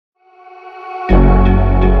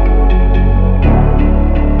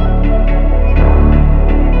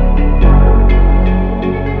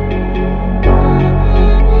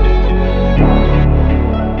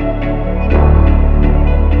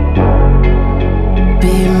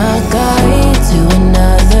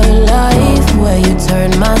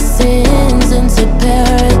Turn my sins into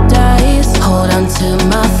paradise. Hold on to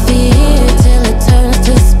my fear till it turns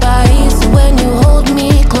to spice. When you hold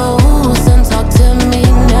me close and talk to me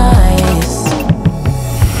nice.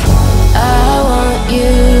 I want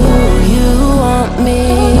you, you want me.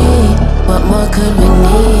 What more could we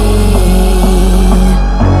need?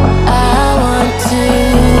 I want to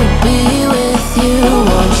be with you.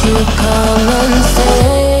 Won't you come and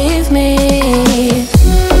save me?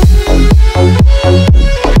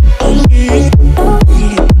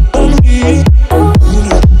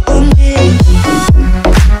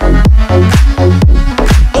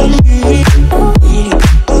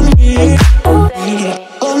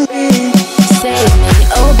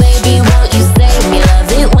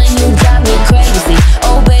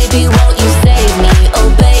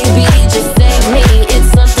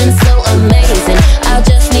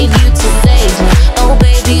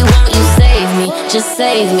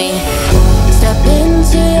 Save me. Step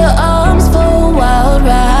into your arms for a wild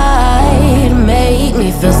ride. Make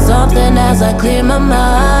me feel something as I clear my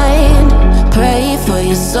mind. Pray for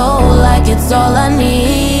your soul like it's all I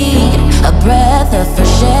need. A breath of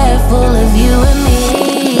fresh air full of you and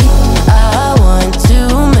me. I want to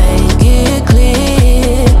make it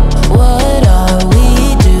clear. What are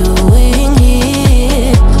we doing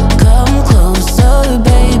here? Come closer,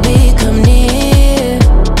 baby, come near.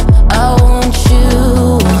 I want you.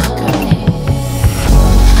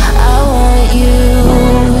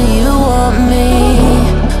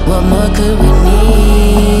 What more could we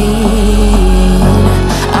need?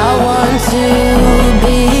 I want to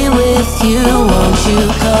be with you. Won't you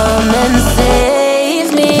come?